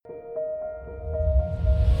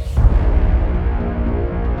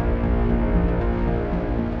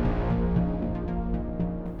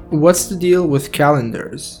What's the deal with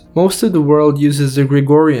calendars? Most of the world uses the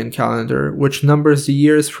Gregorian calendar, which numbers the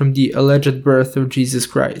years from the alleged birth of Jesus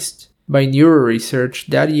Christ. By newer research,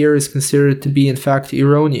 that year is considered to be in fact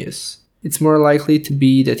erroneous. It's more likely to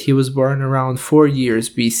be that he was born around 4 years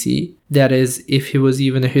BC, that is, if he was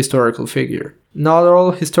even a historical figure. Not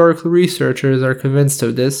all historical researchers are convinced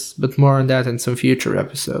of this, but more on that in some future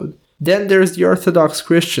episode. Then there's the Orthodox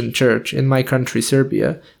Christian Church in my country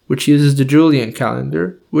Serbia, which uses the Julian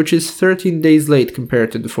calendar, which is 13 days late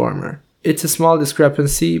compared to the former. It's a small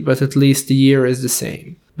discrepancy, but at least the year is the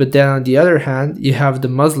same. But then on the other hand, you have the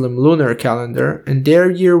Muslim lunar calendar, and their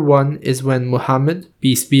year 1 is when Muhammad,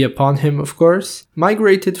 peace be upon him of course,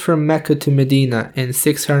 migrated from Mecca to Medina in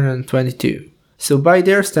 622. So by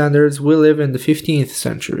their standards, we live in the 15th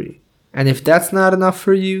century. And if that's not enough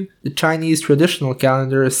for you, the Chinese traditional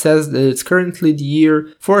calendar says that it's currently the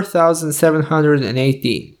year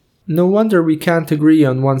 4718. No wonder we can't agree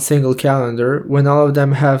on one single calendar when all of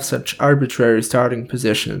them have such arbitrary starting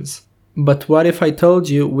positions. But what if I told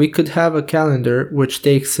you we could have a calendar which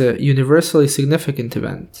takes a universally significant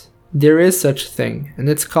event? There is such a thing, and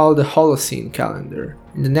it's called the Holocene calendar.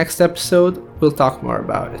 In the next episode, we'll talk more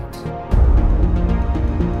about it.